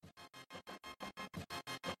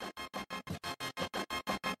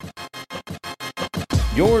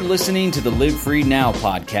You're listening to the Live Free Now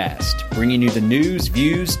podcast, bringing you the news,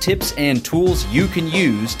 views, tips, and tools you can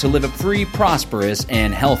use to live a free, prosperous,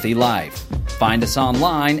 and healthy life. Find us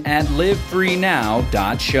online at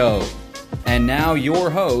livefreenow.show. And now your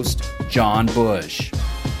host, John Bush.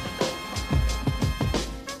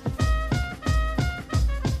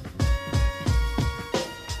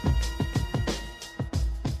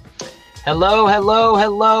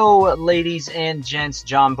 Hello, ladies and gents.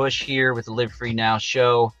 John Bush here with the Live Free Now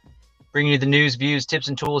show, bringing you the news, views, tips,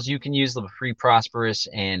 and tools you can use to live a free, prosperous,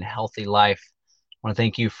 and healthy life. I want to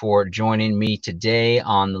thank you for joining me today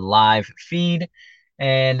on the live feed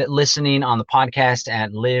and listening on the podcast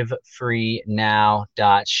at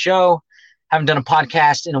livefreenow.show. Haven't done a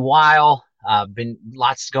podcast in a while. Been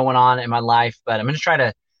lots going on in my life, but I'm going to try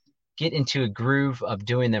to get into a groove of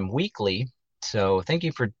doing them weekly. So thank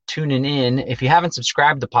you for tuning in. If you haven't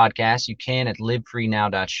subscribed to the podcast, you can at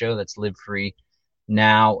livefreenow.show. That's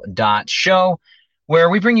livefreenow.show, where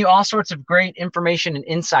we bring you all sorts of great information and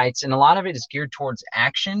insights. And a lot of it is geared towards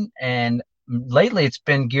action. And lately it's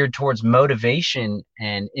been geared towards motivation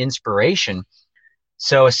and inspiration.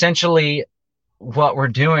 So essentially what we're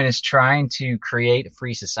doing is trying to create a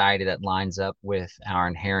free society that lines up with our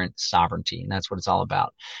inherent sovereignty. And that's what it's all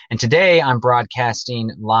about. And today I'm broadcasting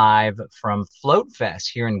live from Float Fest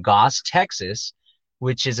here in Goss, Texas,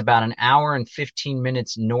 which is about an hour and 15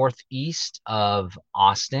 minutes northeast of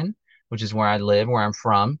Austin, which is where I live, where I'm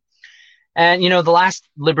from. And, you know, the last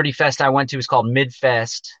Liberty Fest I went to was called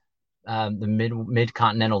Midfest, the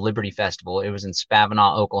Mid-Continental Liberty Festival. It was in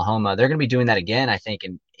Spavinaw, Oklahoma. They're going to be doing that again, I think,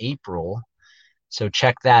 in April. So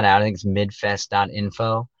check that out. I think it's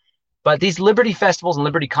midfest.info. But these Liberty festivals and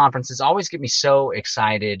Liberty conferences always get me so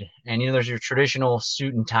excited. And, you know, there's your traditional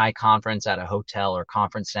suit and tie conference at a hotel or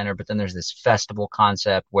conference center. But then there's this festival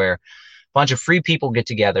concept where a bunch of free people get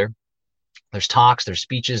together. There's talks, there's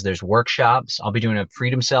speeches, there's workshops. I'll be doing a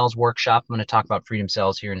Freedom Cells workshop. I'm going to talk about Freedom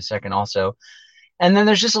Cells here in a second also. And then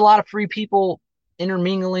there's just a lot of free people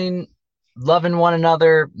intermingling, loving one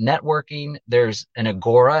another, networking. There's an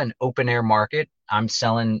Agora, an open air market. I'm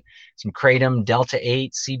selling some Kratom, Delta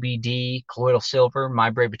 8, CBD, colloidal silver,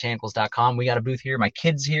 mybrainbotanicals.com. We got a booth here. My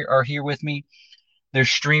kids are here with me. They're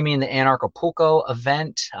streaming the Anarchapulco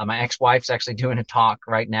event. My ex-wife's actually doing a talk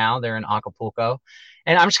right now. They're in Acapulco.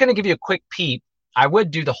 And I'm just going to give you a quick peep. I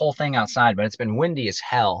would do the whole thing outside, but it's been windy as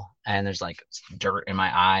hell. And there's like dirt in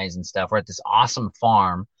my eyes and stuff. We're at this awesome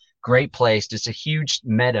farm. Great place, just a huge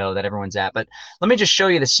meadow that everyone's at. But let me just show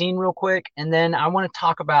you the scene real quick. And then I want to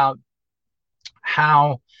talk about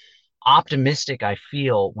how optimistic I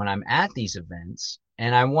feel when I'm at these events.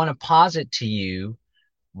 And I want to posit to you,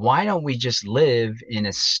 why don't we just live in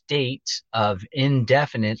a state of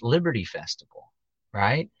indefinite Liberty Festival,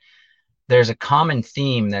 right? There's a common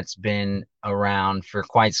theme that's been around for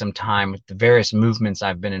quite some time with the various movements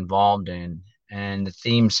I've been involved in. And the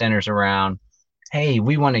theme centers around, hey,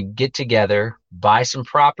 we want to get together, buy some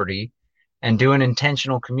property, and do an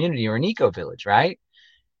intentional community or an eco-village, right?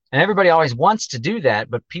 And everybody always wants to do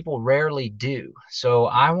that, but people rarely do. So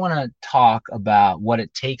I want to talk about what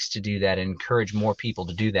it takes to do that and encourage more people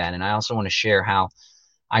to do that. And I also want to share how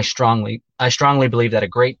I strongly believe that a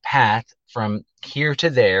great path from here to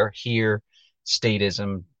there, here,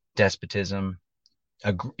 statism, despotism,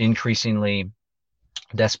 increasingly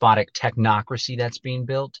despotic technocracy that's being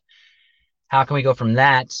built. How can we go from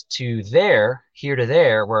that to there, here to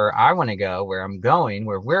there, where I want to go, where I'm going,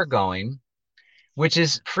 where we're going, which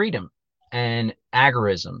is freedom and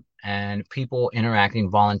agorism and people interacting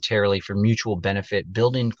voluntarily for mutual benefit,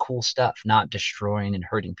 building cool stuff, not destroying and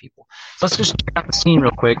hurting people. So let's just check out the scene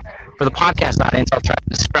real quick. For the podcast audience, I'll try to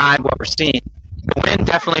describe what we're seeing. The wind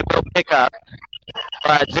definitely will pick up,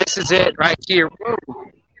 but this is it right here. Woo.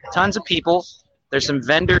 Tons of people. There's some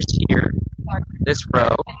vendors here, this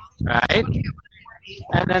row, right?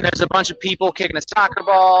 And then there's a bunch of people kicking a soccer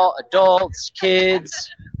ball, adults,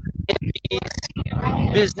 kids, hippies,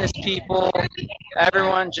 business people,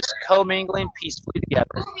 everyone just commingling peacefully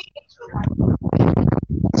together.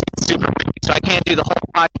 It's super windy, so I can't do the whole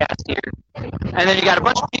podcast here. And then you got a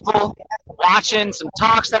bunch of people watching some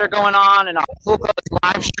talks that are going on, and Acapulco is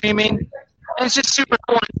live streaming. And it's just super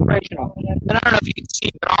cool and inspirational. And I don't know if you can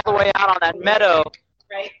see, but all the way out on that meadow,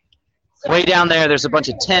 right? Way down there, there's a bunch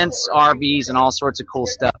of tents, RVs, and all sorts of cool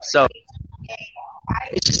stuff. So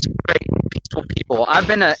it's just great, peaceful people. I've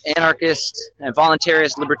been an anarchist, a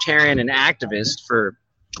voluntarist, libertarian, and activist for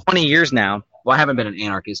 20 years now. Well, I haven't been an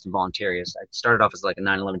anarchist and voluntarist. I started off as like a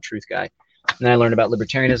 9/11 truth guy. And then I learned about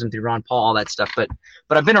libertarianism through Ron Paul, all that stuff. But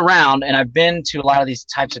I've been around, and I've been to a lot of these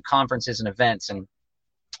types of conferences and events. And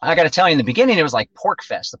I got to tell you, in the beginning, it was like Pork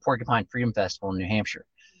Fest, the Porcupine Freedom Festival in New Hampshire.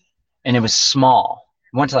 And it was small.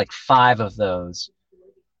 I went to like 5 of those.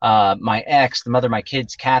 My ex, the mother of my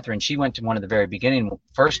kids, Catherine, she went to one of the very beginning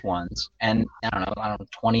first ones. And I don't know,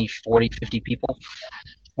 20, 40, 50 people.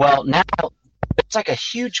 Well, now it's like a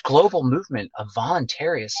huge global movement of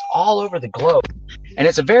voluntarists all over the globe. And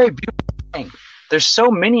it's a very beautiful thing. There's so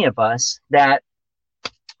many of us that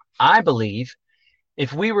I believe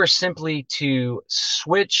if we were simply to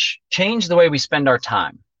change the way we spend our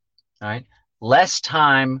time, right? Less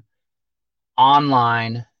time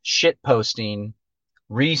online, shit posting,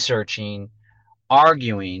 researching,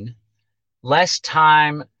 arguing, less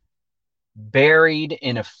time buried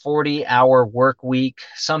in a 40-hour work week,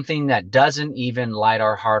 something that doesn't even light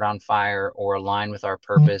our heart on fire or align with our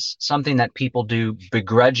purpose, something that people do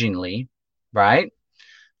begrudgingly, right?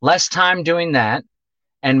 Less time doing that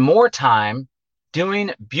and more time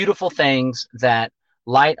doing beautiful things that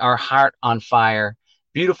light our heart on fire,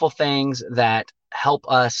 beautiful things that help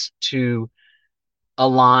us to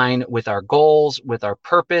align with our goals, with our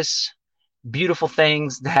purpose, beautiful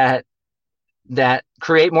things that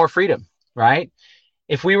create more freedom, right?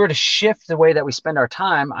 If we were to shift the way that we spend our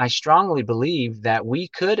time, I strongly believe that we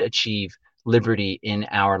could achieve liberty in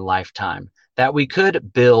our lifetime, that we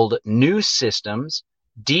could build new systems,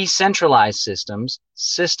 decentralized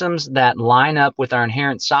systems that line up with our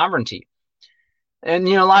inherent sovereignty. And,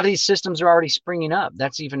 a lot of these systems are already springing up.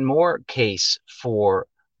 That's even more case for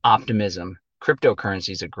optimism. Cryptocurrency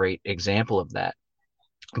is a great example of that.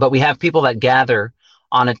 But we have people that gather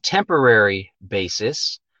on a temporary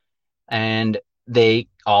basis, and they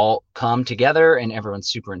all come together and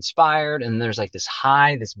everyone's super inspired. And there's like this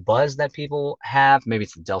high, this buzz that people have. Maybe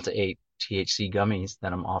it's the Delta 8 THC gummies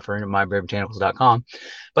that I'm offering at mybraveBotanicals.com.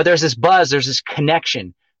 But there's this buzz, there's this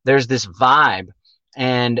connection, there's this vibe.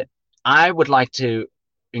 And I would like to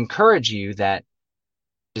encourage you that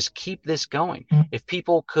just keep this going. If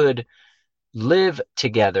people could live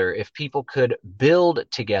together, if people could build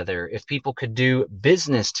together, if people could do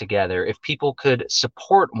business together, if people could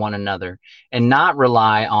support one another and not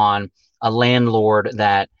rely on a landlord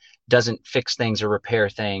that doesn't fix things or repair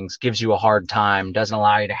things, gives you a hard time, doesn't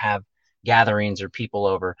allow you to have gatherings or people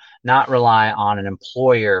over, not rely on an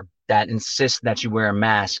employer that insists that you wear a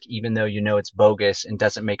mask, even though you know it's bogus and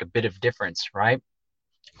doesn't make a bit of difference, right?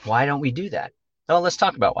 Why don't we do that? Well, let's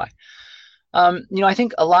talk about why. I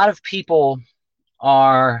think a lot of people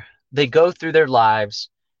they go through their lives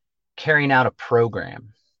carrying out a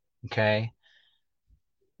program. Okay.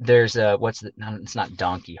 There's it's not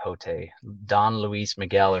Don Quixote, Don Luis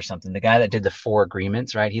Miguel or something. The guy that did the 4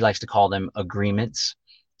 agreements, right? He likes to call them agreements.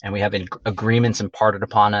 And we have agreements imparted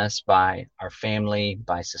upon us by our family,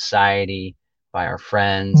 by society, by our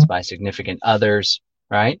friends, by significant others,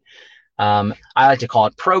 right? I like to call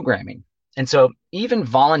it programming. And so even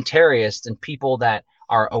voluntarists and people that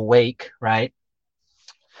are awake, right?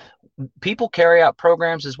 People carry out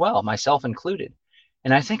programs as well, myself included.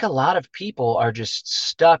 And I think a lot of people are just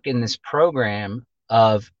stuck in this program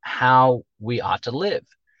of how we ought to live.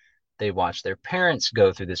 They watch their parents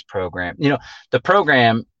go through this program. The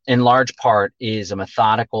program in large part is a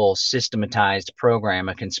methodical, systematized program,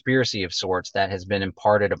 a conspiracy of sorts that has been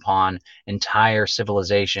imparted upon entire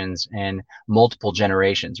civilizations and multiple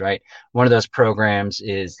generations, right? One of those programs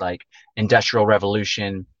is like Industrial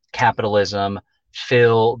Revolution, capitalism,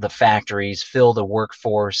 fill the factories, fill the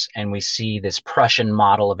workforce, and we see this Prussian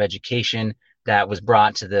model of education that was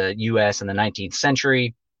brought to the U.S. in the 19th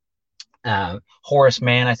century. Horace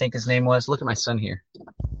Mann, I think his name was. Look at my son here.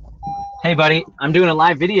 Hey, buddy, I'm doing a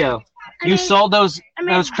live video. You sold those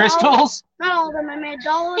crystals? Not all of them. I made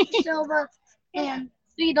 $1 in silver and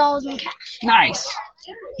 $3 in cash. Nice.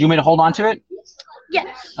 You want me to hold on to it?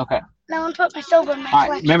 Yes. Okay. And I want to put my silver in my All right.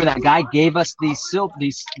 collection. Remember that guy gave us the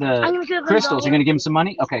crystals. You're going to give him some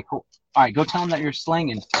money? Okay, cool. All right, go tell him that you're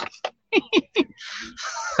slanging.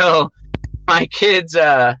 So my kids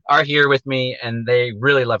are here with me, and they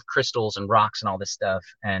really love crystals and rocks and all this stuff.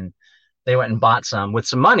 And they went and bought some with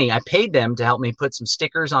some money. I paid them to help me put some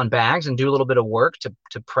stickers on bags and do a little bit of work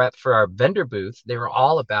to prep for our vendor booth. They were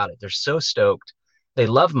all about it. They're so stoked. They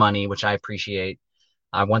love money, which I appreciate.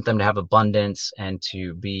 I want them to have abundance and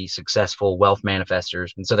to be successful wealth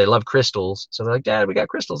manifestors. And so they love crystals. So they're like, Dad, we got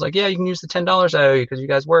crystals. Like, yeah, you can use the $10 I owe you because you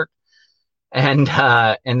guys work. And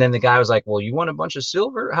then the guy was like, well, you want a bunch of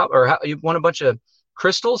silver? You want a bunch of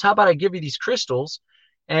crystals? How about I give you these crystals?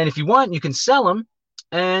 And if you want, you can sell them.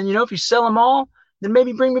 And, if you sell them all, then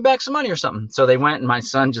maybe bring me back some money or something. So they went, and my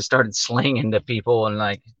son just started slinging to people and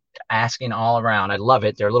like asking all around. I love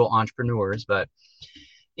it. They're little entrepreneurs, but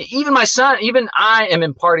even my son, even I am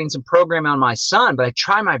imparting some programming on my son, but I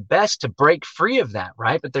try my best to break free of that,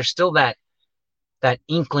 right? But there's still that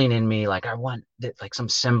inkling in me, like I want like some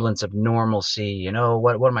semblance of normalcy.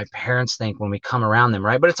 What do my parents think when we come around them,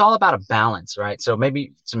 right? But it's all about a balance, right? So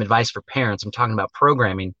maybe some advice for parents. I'm talking about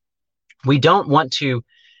programming. We don't want to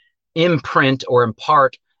imprint or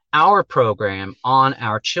impart our program on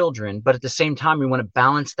our children, but at the same time, we want to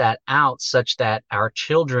balance that out such that our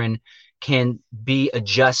children can be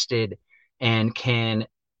adjusted and can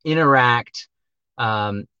interact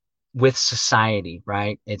with society,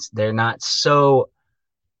 right? They're not so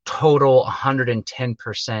total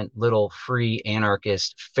 110% little free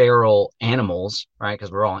anarchist feral animals, right?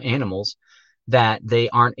 Because we're all animals, that they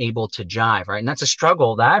aren't able to jive, right? And that's a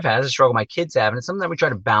struggle that I've had, it's a struggle my kids have, and it's something that we try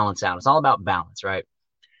to balance out. It's all about balance, right?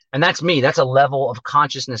 And that's me. That's a level of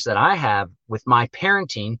consciousness that I have with my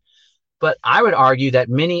parenting. But I would argue that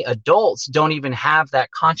many adults don't even have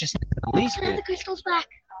that consciousness in the least bit. The crystals back.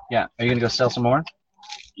 Yeah. Are you gonna go sell some more?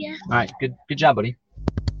 Yeah. All right. Good job, buddy.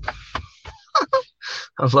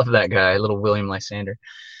 I love that guy, little William Lysander.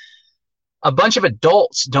 A bunch of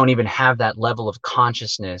adults don't even have that level of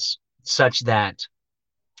consciousness such that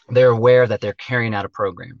they're aware that they're carrying out a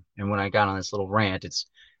program. And when I got on this little rant,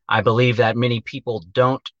 I believe that many people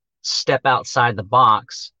don't step outside the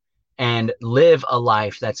box and live a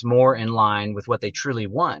life that's more in line with what they truly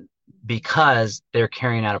want because they're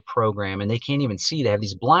carrying out a program and they can't even see. They have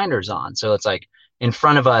these blinders on. So it's like in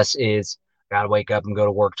front of us is, got to wake up and go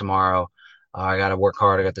to work tomorrow. I got to work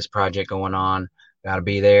hard. I got this project going on. Got to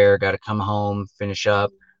be there. Got to come home, finish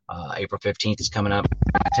up. April 15th is coming up.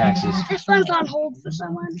 Taxes. This one's on hold for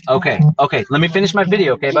someone. Okay. Let me finish my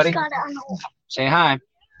video, okay, buddy? Just got it on hold. Say hi.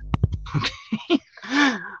 Okay.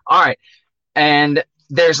 All right. And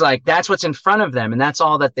there's that's what's in front of them, and that's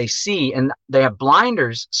all that they see. And they have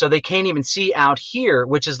blinders, so they can't even see out here,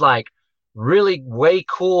 which is really way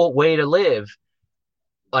cool way to live.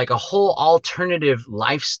 Like a whole alternative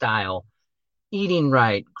lifestyle. Eating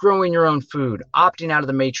right, growing your own food, opting out of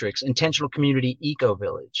the matrix, intentional community, eco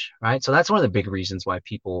village, right? So that's one of the big reasons why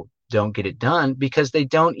people don't get it done, because they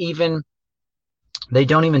don't even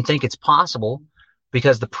think it's possible,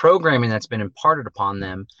 because the programming that's been imparted upon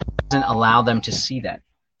them doesn't allow them to see that.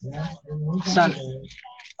 Son,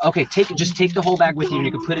 okay, just take the whole bag with you and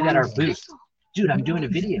you can put it at our booth. Dude, I'm doing a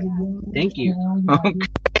video. Thank you. Okay.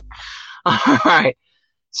 All right.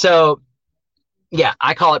 So yeah,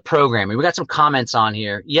 I call it programming. We got some comments on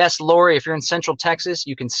here. Yes, Lori, if you're in Central Texas,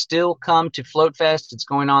 you can still come to Float Fest. It's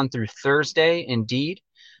going on through Thursday, indeed.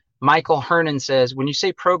 Michael Hernan says, when you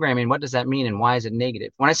say programming, what does that mean and why is it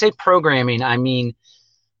negative? When I say programming, I mean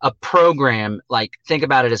a program, think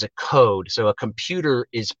about it as a code. So a computer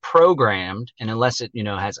is programmed, and unless it,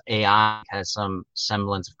 has AI, has some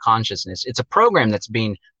semblance of consciousness, it's a program that's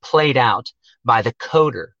being played out by the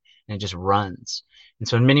coder, and it just runs. And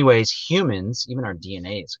so in many ways, humans, even our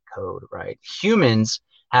DNA is a code, right? Humans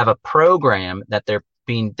have a program that they're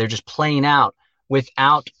just playing out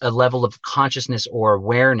without a level of consciousness or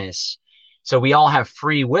awareness. So we all have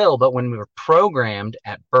free will, but when we were programmed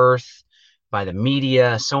at birth by the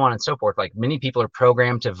media, so on and so forth, many people are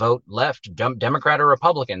programmed to vote left, Democrat or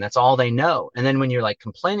Republican. That's all they know. And then when you're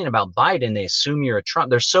complaining about Biden, they assume you're a Trump.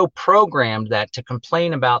 They're so programmed that to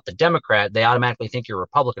complain about the Democrat, they automatically think you're a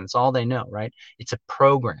Republican. It's all they know, right? It's a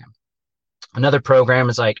program. Another program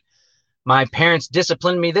is my parents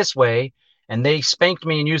disciplined me this way, and they spanked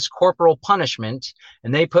me and used corporal punishment,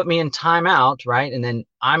 and they put me in timeout, right? And then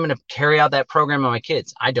I'm going to carry out that program on my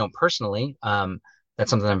kids. I don't personally. That's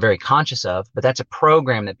something I'm very conscious of, but that's a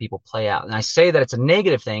program that people play out. And I say that it's a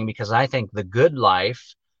negative thing because I think the good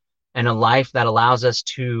life, and a life that allows us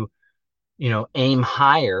to, aim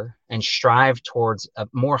higher and strive towards a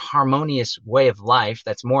more harmonious way of life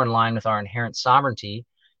that's more in line with our inherent sovereignty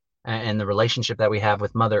and the relationship that we have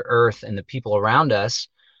with Mother Earth and the people around us.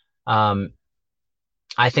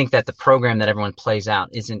 I think that the program that everyone plays out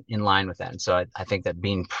isn't in line with that. And so I think that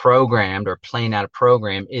being programmed or playing out a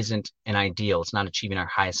program isn't an ideal. It's not achieving our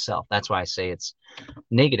highest self. That's why I say it's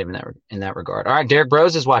negative in that regard. All right, Derek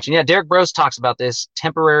Bros is watching. Yeah, Derek Bros talks about this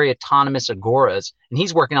temporary autonomous agoras, and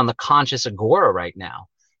he's working on the conscious agora right now,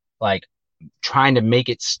 trying to make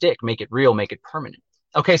it stick, make it real, make it permanent.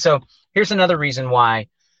 Okay, so here's another reason why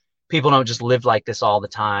people don't just live like this all the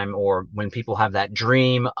time, or when people have that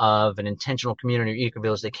dream of an intentional community or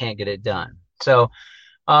eco-village, they can't get it done. So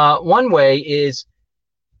one way is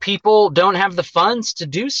people don't have the funds to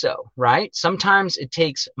do so, right? Sometimes it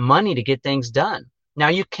takes money to get things done. Now,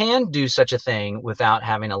 you can do such a thing without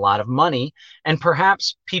having a lot of money, and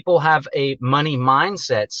perhaps people have a money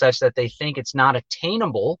mindset such that they think it's not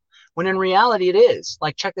attainable when in reality it is.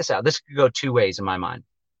 Like, check this out. This could go two ways in my mind.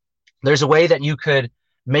 There's a way that you could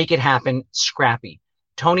make it happen scrappy.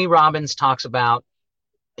 Tony Robbins talks about,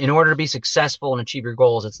 in order to be successful and achieve your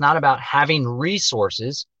goals, it's not about having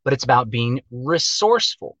resources, but it's about being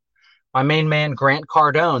resourceful. My main man, Grant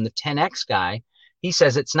Cardone, the 10X guy, he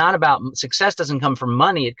says it's not about success doesn't come from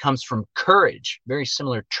money. It comes from courage. Very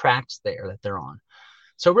similar tracks there that they're on.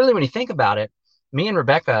 So really, when you think about it, me and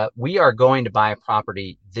Rebecca, we are going to buy a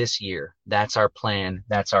property this year. That's our plan.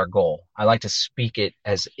 That's our goal. I like to speak it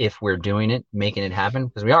as if we're doing it, making it happen,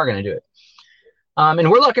 because we are going to do it.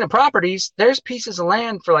 And we're looking at properties. There's pieces of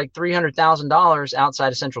land for like $300,000 outside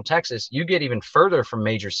of Central Texas. You get even further from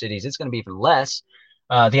major cities, it's going to be even less.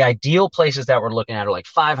 The ideal places that we're looking at are like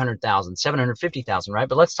 $500,000, $750,000, right?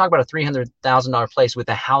 But let's talk about a $300,000 place with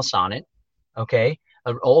a house on it, okay?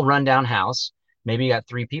 An old rundown house. Maybe you got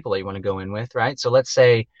 3 people that you want to go in with, right? So let's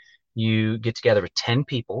say you get together with 10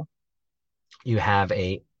 people. You have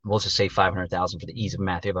we'll just say $500,000 for the ease of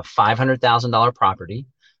math. You have a $500,000 property.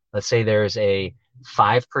 Let's say there's a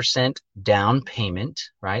 5% down payment,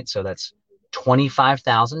 right? So that's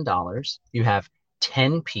 $25,000. You have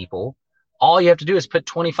 10 people. All you have to do is put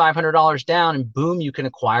 $2,500 down and boom, you can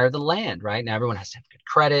acquire the land, right? Now everyone has to have good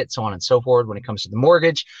credit, so on and so forth when it comes to the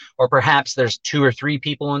mortgage, or perhaps there's 2 or 3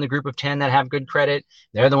 people in the group of 10 that have good credit.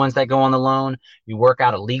 They're the ones that go on the loan. You work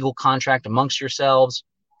out a legal contract amongst yourselves.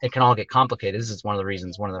 It can all get complicated. This is one of the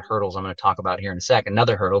reasons, one of the hurdles I'm going to talk about here in a second.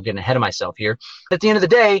 Another hurdle, getting ahead of myself here. At the end of the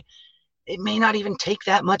day, it may not even take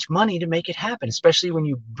that much money to make it happen, especially when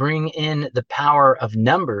you bring in the power of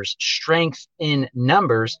numbers, strength in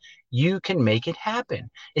numbers. You can make it happen.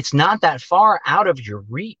 It's not that far out of your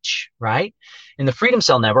reach, right? In the Freedom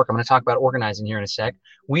Cell Network, I'm going to talk about organizing here in a sec.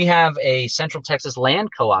 We have a Central Texas land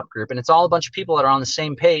co-op group, and it's all a bunch of people that are on the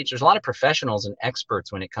same page. There's a lot of professionals and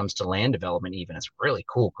experts when it comes to land development even. It's a really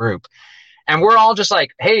cool group. And we're all just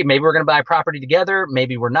like, hey, maybe we're going to buy property together.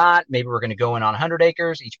 Maybe we're not. Maybe we're going to go in on 100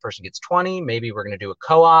 acres. Each person gets 20. Maybe we're going to do a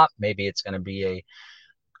co-op. Maybe it's going to be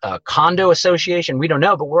a condo association. We don't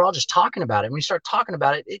know, but we're all just talking about it. When you start talking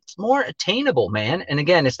about it, it's more attainable, man. And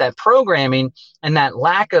again, it's that programming and that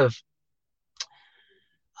lack of,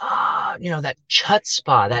 that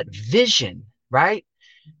chutzpah, that vision, right?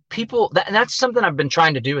 People, and that's something I've been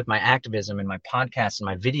trying to do with my activism and my podcasts and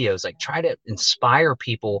my videos, like try to inspire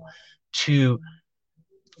people to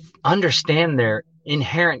understand their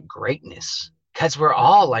inherent greatness. Because we're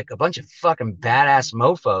all like a bunch of fucking badass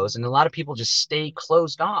mofos, and a lot of people just stay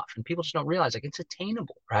closed off, and people just don't realize like it's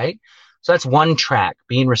attainable, right? So that's one track,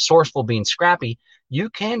 being resourceful, being scrappy. You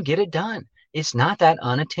can get it done. It's not that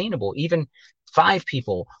unattainable. Even 5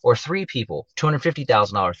 people or 3 people,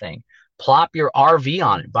 $250,000 thing. Plop your RV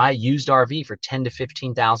on it. Buy a used RV for $10,000 to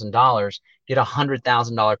 $15,000. Get a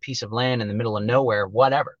 $100,000 piece of land in the middle of nowhere,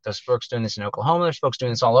 whatever. There's folks doing this in Oklahoma. There's folks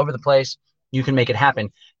doing this all over the place. You can make it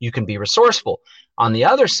happen. You can be resourceful. On the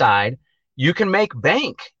other side, you can make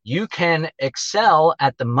bank. You can excel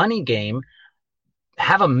at the money game,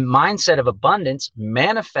 have a mindset of abundance,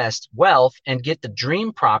 manifest wealth, and get the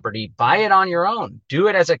dream property. Buy it on your own. Do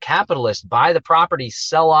it as a capitalist. Buy the property,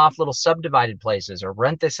 sell off little subdivided places, or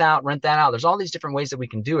rent this out, rent that out. There's all these different ways that we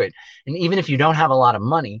can do it. And even if you don't have a lot of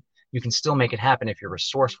money, you can still make it happen if you're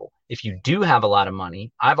resourceful. If you do have a lot of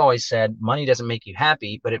money, I've always said money doesn't make you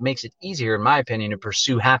happy, but it makes it easier, in my opinion, to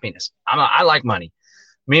pursue happiness. I like money.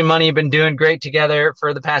 Me and money have been doing great together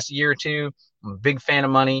for the past year or 2. I'm a big fan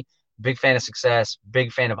of money, big fan of success,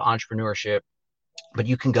 big fan of entrepreneurship. But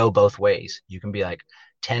you can go both ways. You can be like,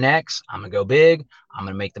 10X, I'm going to go big. I'm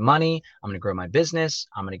going to make the money. I'm going to grow my business.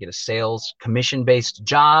 I'm going to get a sales commission-based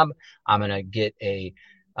job. I'm going to get a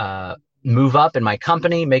move up in my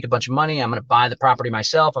company, make a bunch of money. I'm going to buy the property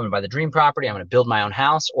myself. I'm going to buy the dream property. I'm going to build my own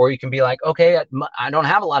house. Or you can be like, okay, I don't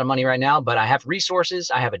have a lot of money right now, but I have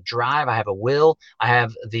resources. I have a drive. I have a will. I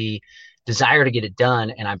have the desire to get it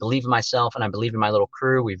done. And I believe in myself and I believe in my little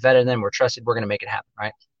crew. We vetted them. We're trusted. We're going to make it happen.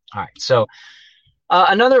 Right. All right. So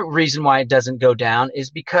another reason why it doesn't go down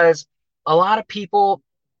is because a lot of people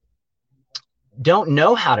don't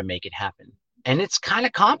know how to make it happen. And it's kind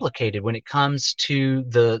of complicated when it comes to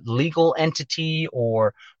the legal entity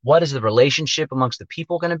or what is the relationship amongst the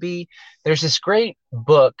people going to be. There's this great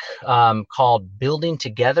book called Building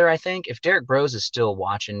Together, I think. If Derek Brose is still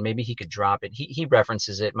watching, maybe he could drop it. He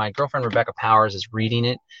references it. My girlfriend, Rebecca Powers, is reading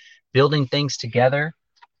it. Building Things Together,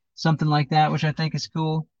 something like that, which I think is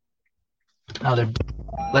cool.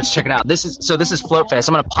 Let's check it out. This is Float Fest.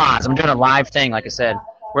 I'm going to pause. I'm doing a live thing, like I said.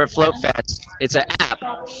 We're at Float Fest. It's an app,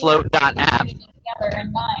 float.app.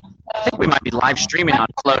 I think we might be live streaming on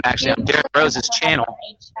Float, actually, on Derek Brose's channel.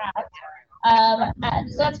 So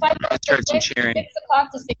that's 5 Church and sharing. 6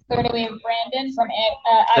 o'clock to 6:30. We have Brandon from.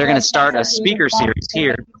 They're going to start a speaker series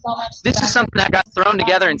here. This is something that got thrown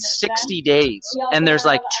together in 60 days, and there's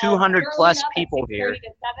like 200 plus people here.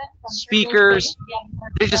 Speakers.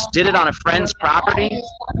 They just did it on a friend's property.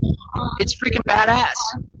 It's freaking badass.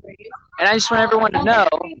 And I just want everyone to know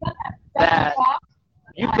that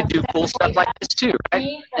you could do cool stuff like this too,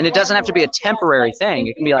 right? And it doesn't have to be a temporary thing.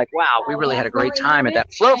 It can be like, wow, we really had a great time at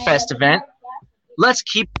that Float Fest event. Let's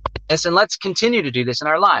keep this and let's continue to do this in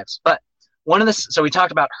our lives. But so we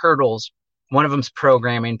talked about hurdles. One of them's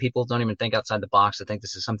programming. People don't even think outside the box. I think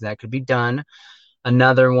this is something that could be done.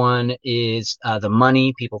 Another one is the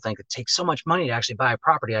money. People think it takes so much money to actually buy a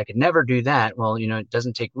property. I could never do that. Well, it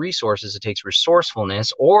doesn't take resources. It takes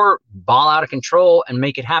resourcefulness or ball out of control and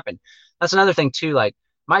make it happen. That's another thing too. Like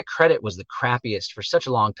my credit was the crappiest for such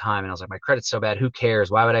a long time. And I was like, my credit's so bad. Who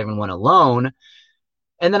cares? Why would I even want a loan?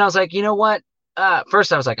 And then I was like, you know what?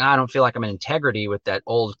 First I was like, I don't feel like I'm in integrity with that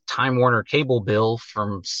old Time Warner cable bill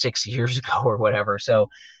from 6 years ago or whatever. So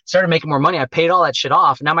started making more money. I paid all that shit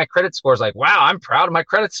off. Now my credit score is like, wow, I'm proud of my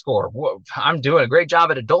credit score. Whoa, I'm doing a great job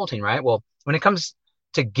at adulting, right? Well, when it comes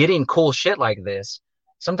to getting cool shit like this,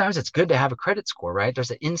 sometimes it's good to have a credit score, right? There's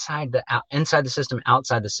an inside the system,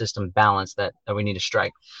 outside the system balance that we need to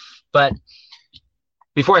strike. But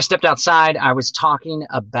before I stepped outside, I was talking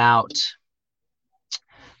about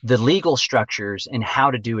the legal structures and how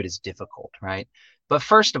to do it is difficult, right? But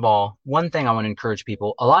first of all, one thing I want to encourage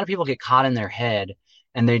people, a lot of people get caught in their head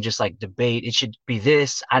and they just like debate. It should be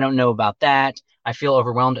this. I don't know about that. I feel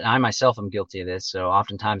overwhelmed. And I myself am guilty of this. So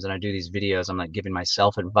oftentimes when I do these videos, I'm like giving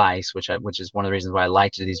myself advice, which is one of the reasons why I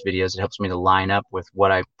like to do these videos. It helps me to line up with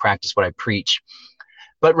what I practice, what I preach.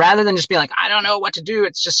 But rather than just be like, I don't know what to do,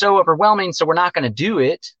 it's just so overwhelming, so we're not going to do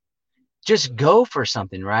it. Just go for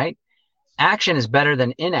something, right? Action is better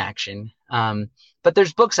than inaction. But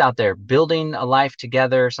there's books out there, Building a Life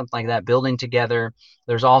Together, something like that, Building Together.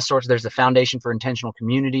 There's all sorts. There's the Foundation for Intentional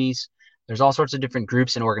Communities. There's all sorts of different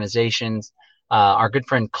groups and organizations. Our good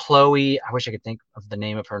friend Chloe, I wish I could think of the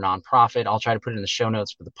name of her nonprofit. I'll try to put it in the show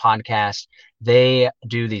notes for the podcast. They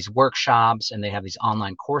do these workshops and they have these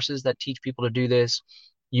online courses that teach people to do this.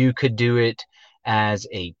 You could do it as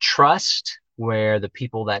a trust where the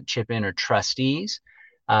people that chip in are trustees.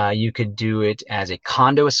 You could do it as a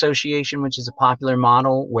condo association, which is a popular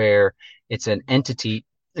model where it's an entity.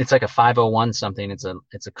 It's like a 501 something. It's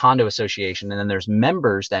a condo association. And then there's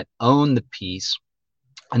members that own the piece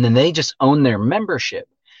and then they just own their membership.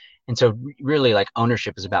 And so really like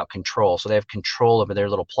ownership is about control. So they have control over their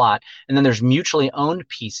little plot. And then there's mutually owned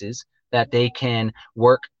pieces that they can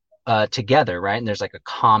work together, right? And there's like a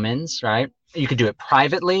commons, right? You could do it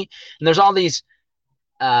privately. And there's all these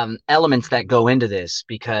elements that go into this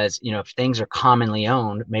because, if things are commonly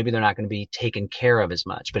owned, maybe they're not going to be taken care of as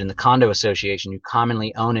much. But in the condo association, you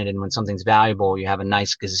commonly own it. And when something's valuable, you have a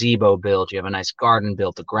nice gazebo built, you have a nice garden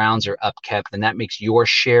built, the grounds are upkept, and that makes your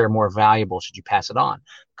share more valuable should you pass it on.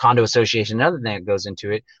 Condo association, another thing that goes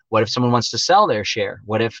into it, what if someone wants to sell their share?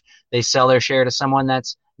 What if they sell their share to someone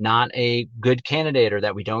that's not a good candidate or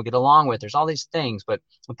that we don't get along with? There's all these things, but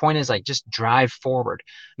the point is like just drive forward.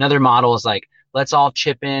 Another model is like, let's all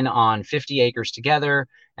chip in on 50 acres together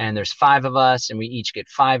and there's 5 of us and we each get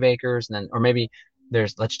 5 acres. And then, or maybe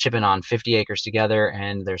let's chip in on 50 acres together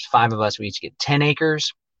and there's 5 of us, we each get 10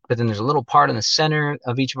 acres. But then there's a little part in the center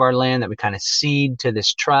of each of our land that we kind of seed to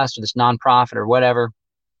this trust or this nonprofit or whatever.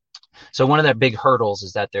 So one of the big hurdles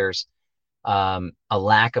is that there's a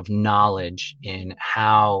lack of knowledge in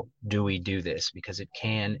how do we do this, because it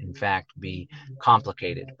can in fact be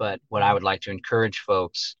complicated. But what I would like to encourage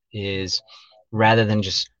folks is, rather than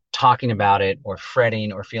just talking about it or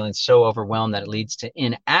fretting or feeling so overwhelmed that it leads to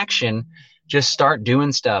inaction, just start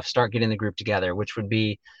doing stuff, start getting the group together, which would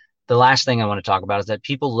be the last thing I want to talk about, is that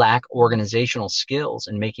people lack organizational skills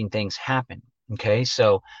in making things happen. Okay,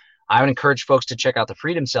 so I would encourage folks to check out the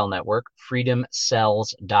Freedom Cell Network,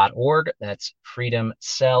 freedomcells.org. That's freedom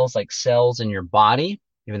cells, like cells in your body,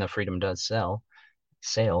 even though freedom does sell,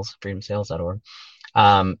 sales, freedomcells.org.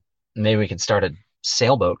 Maybe we could start a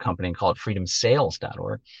sailboat company and call it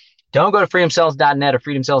freedomsales.org. Don't go to freedomcells.net or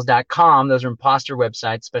freedomcells.com. Those are imposter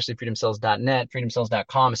websites, especially freedomcells.net.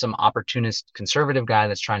 Freedomcells.com is some opportunist conservative guy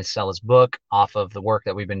that's trying to sell his book off of the work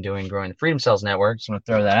that we've been doing growing the Freedom Cells Network. Just want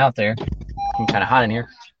to throw that out there. I'm kind of hot in here.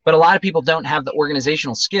 But a lot of people don't have the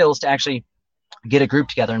organizational skills to actually get a group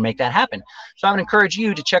together and make that happen. So I would encourage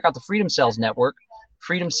you to check out the Freedom Cells Network.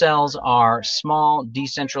 Freedom Cells are small,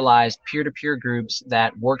 decentralized, peer-to-peer groups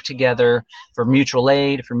that work together for mutual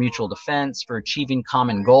aid, for mutual defense, for achieving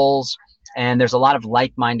common goals. And there's a lot of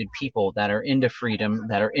like-minded people that are into freedom,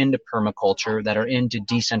 that are into permaculture, that are into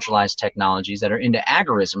decentralized technologies, that are into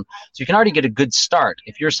agorism. So you can already get a good start.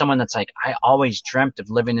 If you're someone that's like, I always dreamt of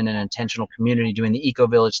living in an intentional community, doing the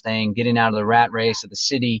eco-village thing, getting out of the rat race of the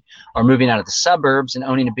city, or moving out of the suburbs and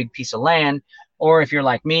owning a big piece of land. Or if you're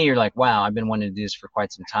like me, you're like, wow, I've been wanting to do this for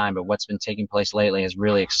quite some time, but what's been taking place lately has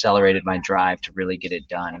really accelerated my drive to really get it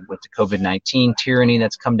done. And with the COVID-19 tyranny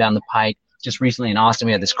that's come down the pike, just recently in Austin,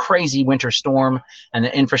 we had this crazy winter storm and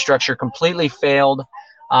the infrastructure completely failed.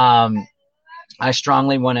 I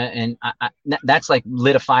strongly want to, and that's like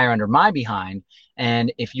lit a fire under my behind.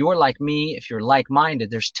 And if you're like me, if you're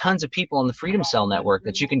like-minded, there's tons of people on the Freedom Cell Network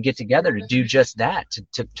that you can get together to do just that,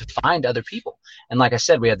 to find other people. And like I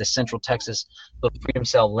said, we have the Central Texas Freedom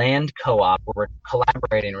Cell Land Co-op where we're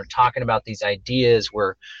collaborating, we're talking about these ideas,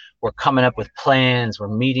 we're coming up with plans, we're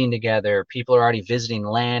meeting together, people are already visiting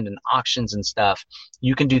land and auctions and stuff.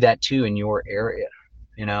 You can do that too in your area,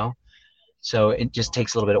 you know? So it just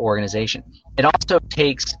takes a little bit of organization. It also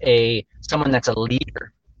takes someone that's a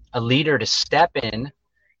leader to step in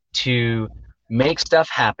to make stuff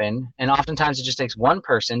happen. And oftentimes it just takes one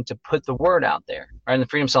person to put the word out there. Right? In the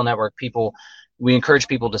Freedom Cell Network, we encourage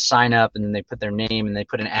people to sign up, and then they put their name and they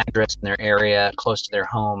put an address in their area close to their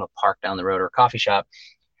home, a park down the road, or a coffee shop,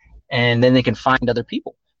 and then they can find other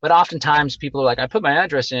people. But oftentimes people are like, I put my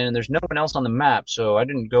address in and there's no one else on the map, so I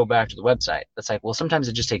didn't go back to the website. That's like, well, sometimes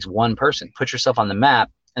it just takes one person. Put yourself on the map,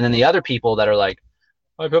 and then the other people that are like,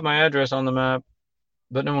 I put my address on the map,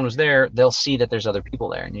 but no one was there, they'll see that there's other people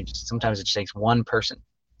there. And sometimes it just takes one person.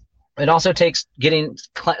 It also takes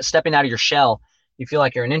stepping out of your shell. You feel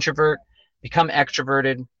like you're an introvert, become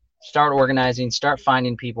extroverted, start organizing, start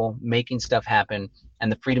finding people, making stuff happen.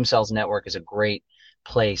 And the Freedom Cells Network is a great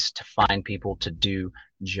place to find people to do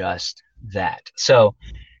just that. So,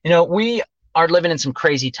 we are living in some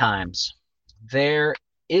crazy times. There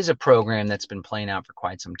is a program that's been playing out for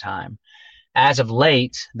quite some time. As of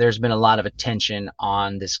late, there's been a lot of attention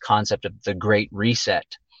on this concept of the Great Reset.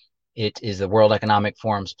 It is the World Economic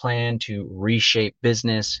Forum's plan to reshape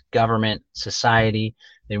business, government, society.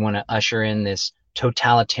 They want to usher in this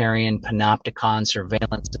totalitarian panopticon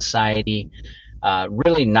surveillance society,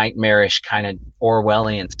 really nightmarish kind of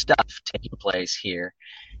Orwellian stuff taking place here.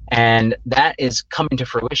 And that is coming to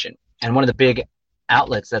fruition. And one of the big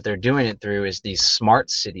outlets that they're doing it through is these smart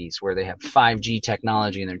cities where they have 5G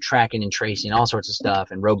technology and they're tracking and tracing all sorts of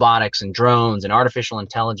stuff, and robotics and drones and artificial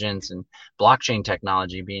intelligence and blockchain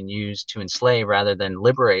technology being used to enslave rather than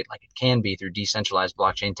liberate like it can be through decentralized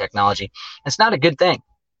blockchain technology. It's not a good thing.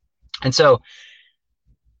 And so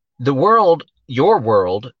the world, your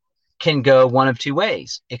world, can go one of two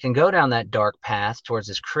ways. It can go down that dark path towards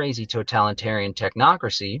this crazy totalitarian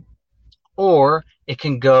technocracy, or it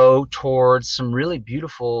can go towards some really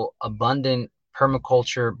beautiful, abundant,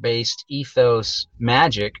 permaculture-based ethos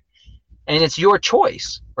magic, and it's your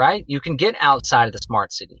choice, right? You can get outside of the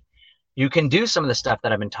smart city. You can do some of the stuff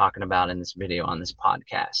that I've been talking about in this video on this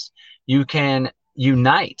podcast. You can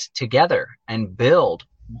unite together and build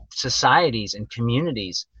societies and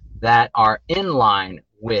communities that are in line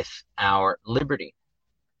with our liberty.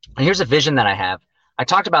 And here's a vision that I have. I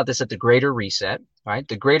talked about this at the Greater Reset, right?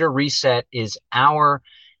 The Greater Reset is our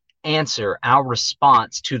answer, our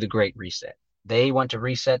response to the Great Reset. They want to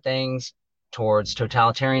reset things towards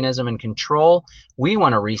totalitarianism and control. We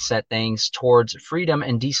want to reset things towards freedom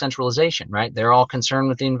and decentralization, right? They're all concerned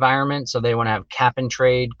with the environment, so they want to have cap and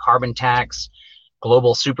trade, carbon tax,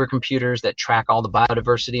 global supercomputers that track all the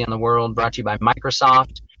biodiversity in the world, brought to you by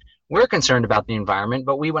Microsoft. We're concerned about the environment,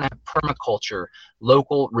 but we want to have permaculture,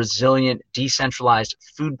 local, resilient, decentralized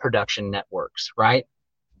food production networks, right?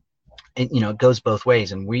 It goes both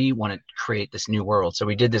ways, and we want to create this new world. So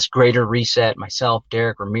we did this Greater Reset, myself,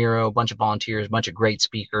 Derek Ramiro, a bunch of volunteers, a bunch of great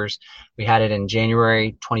speakers. We had it in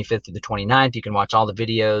January 25th to the 29th. You can watch all the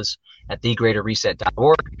videos at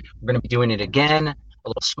thegreaterreset.org. We're going to be doing it again, a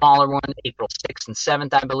little smaller one, April 6th and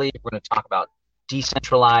 7th, I believe. We're going to talk about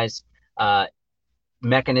decentralized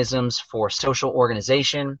mechanisms for social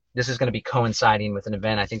organization. This is going to be coinciding with an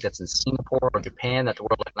event, I think that's in Singapore or Japan, that the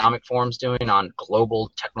World Economic Forum is doing on global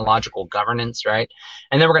technological governance, right?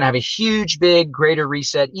 And then we're going to have a huge, big Greater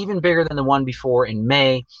Reset, even bigger than the one before in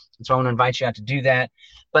May. And so I want to invite you out to do that.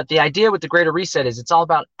 But the idea with the Greater Reset is it's all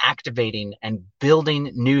about activating and building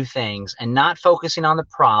new things and not focusing on the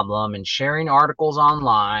problem and sharing articles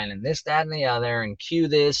online and this, that, and the other, and cue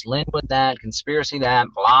this, Linwood that, conspiracy that,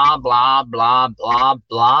 blah, blah, blah, blah,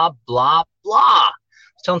 blah, blah, blah. I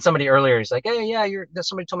was telling somebody earlier, he's like, hey, yeah,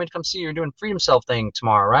 somebody told me to come see you. You're doing Freedom Cell thing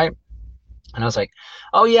tomorrow, right? And I was like,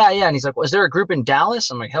 oh, yeah, yeah. And he's like, well, is there a group in Dallas?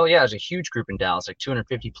 I'm like, hell yeah, there's a huge group in Dallas, like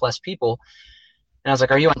 250 plus people. And I was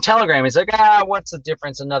like, are you on Telegram? He's like, what's the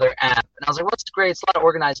difference? Another app. And I was like, what's great? It's a lot of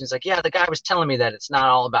organizing. He's like, yeah, the guy was telling me that it's not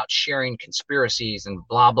all about sharing conspiracies and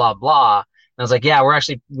blah, blah, blah. And I was like, yeah, we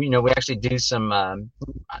actually do some, I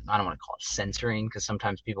don't want to call it censoring because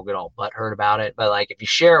sometimes people get all butthurt about it. But like if you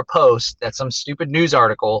share a post that's some stupid news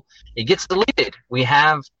article, it gets deleted. We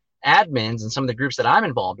have admins in some of the groups that I'm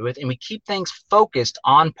involved with, and we keep things focused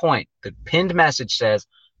on point. The pinned message says,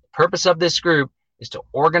 the purpose of this group is to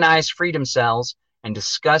organize freedom cells and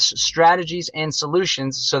discuss strategies and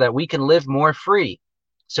solutions so that we can live more free.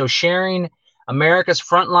 So sharing America's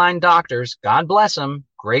frontline doctors, God bless them,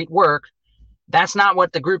 great work. That's not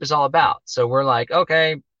what the group is all about. So we're like,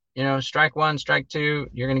 okay, strike one, strike two,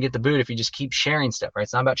 you're going to get the boot if you just keep sharing stuff, right?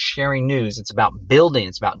 It's not about sharing news. It's about building.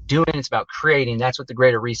 It's about doing. It's about creating. That's what the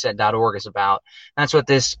greaterreset.org is about. That's what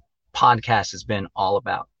this podcast has been all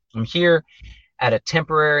about. I'm here at a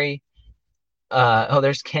temporary,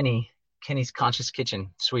 there's Kenny. Kenny's Conscious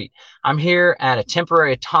Kitchen. Sweet. I'm here at a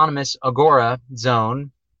temporary autonomous Agora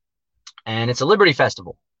zone, and it's a Liberty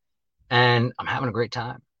Festival, and I'm having a great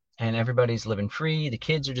time, and everybody's living free. The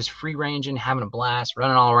kids are just free ranging, having a blast,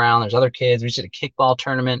 running all around. There's other kids. We just did a kickball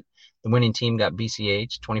tournament. The winning team got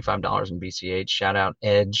BCH, $25 in BCH. Shout out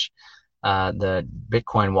Edge, the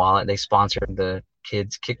Bitcoin wallet. They sponsored the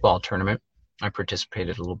kids kickball tournament. I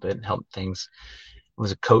participated a little bit, helped things.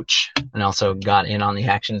 Was a coach and also got in on the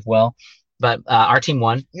action as well. But our team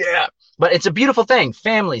won. Yeah. But it's a beautiful thing.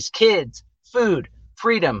 Families, kids, food,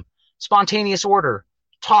 freedom, spontaneous order,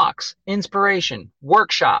 talks, inspiration,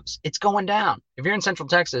 workshops. It's going down. If you're in Central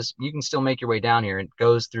Texas, you can still make your way down here. It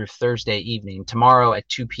goes through Thursday evening. Tomorrow at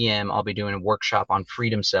 2 p.m., I'll be doing a workshop on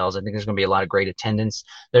freedom cells. I think there's going to be a lot of great attendance.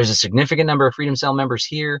 There's a significant number of freedom cell members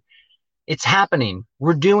here. It's happening.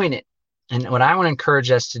 We're doing it. And what I want to encourage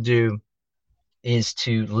us to do is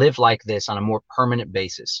to live like this on a more permanent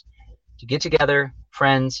basis, to get together,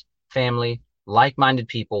 friends, family, like-minded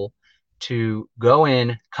people, to go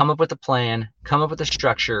in, come up with a plan, come up with a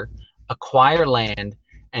structure, acquire land,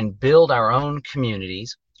 and build our own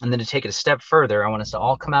communities. And then to take it a step further, I want us to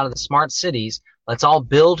all come out of the smart cities. Let's all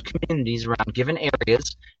build communities around given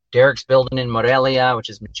areas. Derek's building in Morelia, which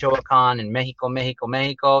is Michoacan in Mexico,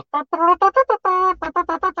 Mexico.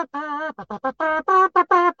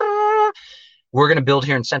 We're going to build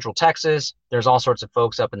here in Central Texas. There's all sorts of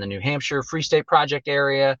folks up in the New Hampshire Free State Project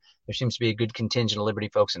area. There seems to be a good contingent of Liberty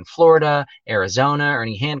folks in Florida, Arizona,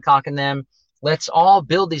 Ernie Hancock and them. Let's all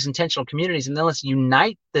build these intentional communities, and then let's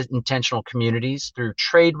unite the intentional communities through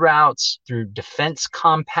trade routes, through defense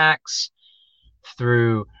compacts,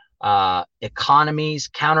 through economies,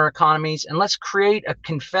 counter economies, and let's create a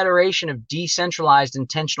confederation of decentralized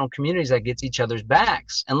intentional communities that gets each other's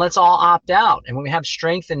backs. And let's all opt out. And when we have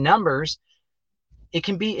strength in numbers,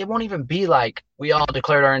 it won't even be like we all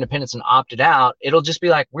declared our independence and opted out. It'll just be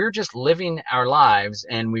like we're just living our lives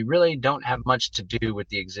and we really don't have much to do with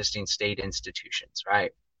the existing state institutions,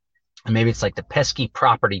 right? And maybe it's like the pesky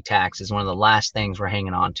property tax is one of the last things we're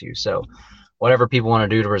hanging on to. So whatever people want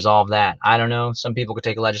to do to resolve that, I don't know. Some people could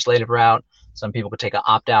take a legislative route. Some people could take an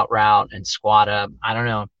opt-out route and squat up. I don't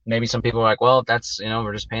know. Maybe some people are like, well, that's,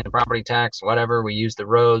 we're just paying the property tax, whatever. We use the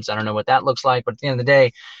roads. I don't know what that looks like. But at the end of the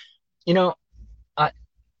day,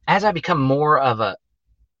 as I become more of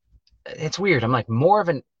it's weird. I'm like more of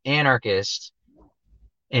an anarchist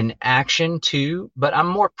in action too, but I'm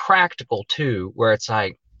more practical too, where it's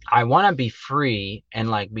like, I want to be free and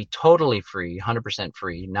like be totally free, 100%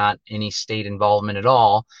 free, not any state involvement at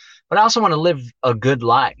all. But I also want to live a good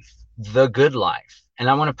life, the good life. And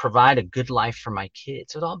I want to provide a good life for my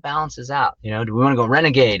kids. So it all balances out. Do we want to go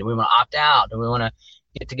renegade? Do we want to opt out? Do we want to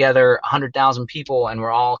get together 100,000 people and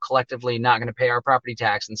we're all collectively not going to pay our property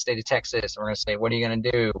tax in the state of Texas? And we're going to say, what are you going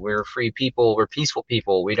to do? We're free people. We're peaceful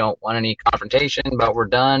people. We don't want any confrontation, but we're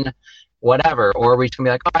done, whatever. Or are we just going to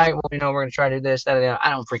be like, all right, well, we're going to try to do this, that, that. I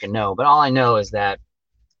don't freaking know. But all I know is that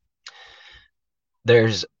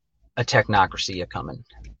there's a technocracy coming.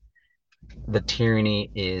 The tyranny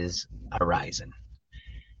is arising.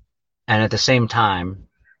 And at the same time,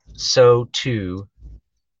 so too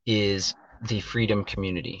is the freedom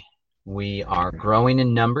community. We are growing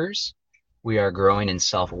in numbers, we are growing in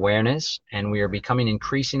self-awareness, and we are becoming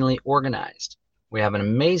increasingly organized. We have an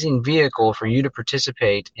amazing vehicle for you to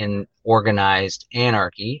participate in organized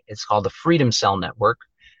anarchy. It's called the Freedom Cell Network.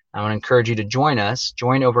 I want to encourage you to join us.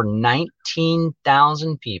 Join over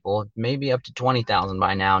 19,000 people, maybe up to 20,000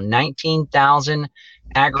 by now. 19,000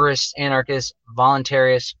 agorists, anarchists,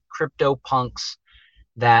 voluntarists, crypto punks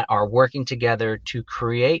that are working together to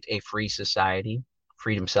create a free society,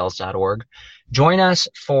 freedomcells.org. Join us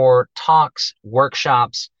for talks,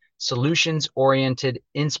 workshops, solutions-oriented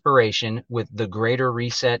inspiration with the Greater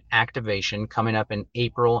Reset Activation coming up in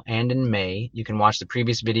April and in May. You can watch the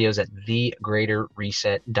previous videos at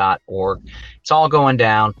thegreaterreset.org. It's all going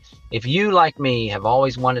down. If you, like me, have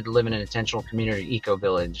always wanted to live in an intentional community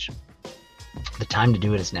eco-village, the time to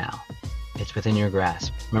do it is now. It's within your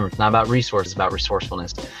grasp. Remember, it's not about resources, it's about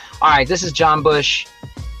resourcefulness. All right, this is John Bush.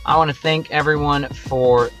 I want to thank everyone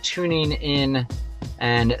for tuning in.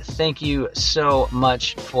 And thank you so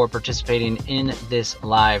much for participating in this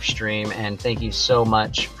live stream. And thank you so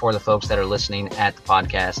much for the folks that are listening at the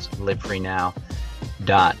podcast,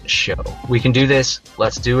 livefreenow.show. We can do this.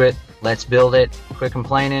 Let's do it. Let's build it. Quit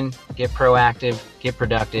complaining. Get proactive. Get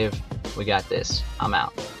productive. We got this. I'm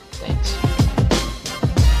out. Thanks.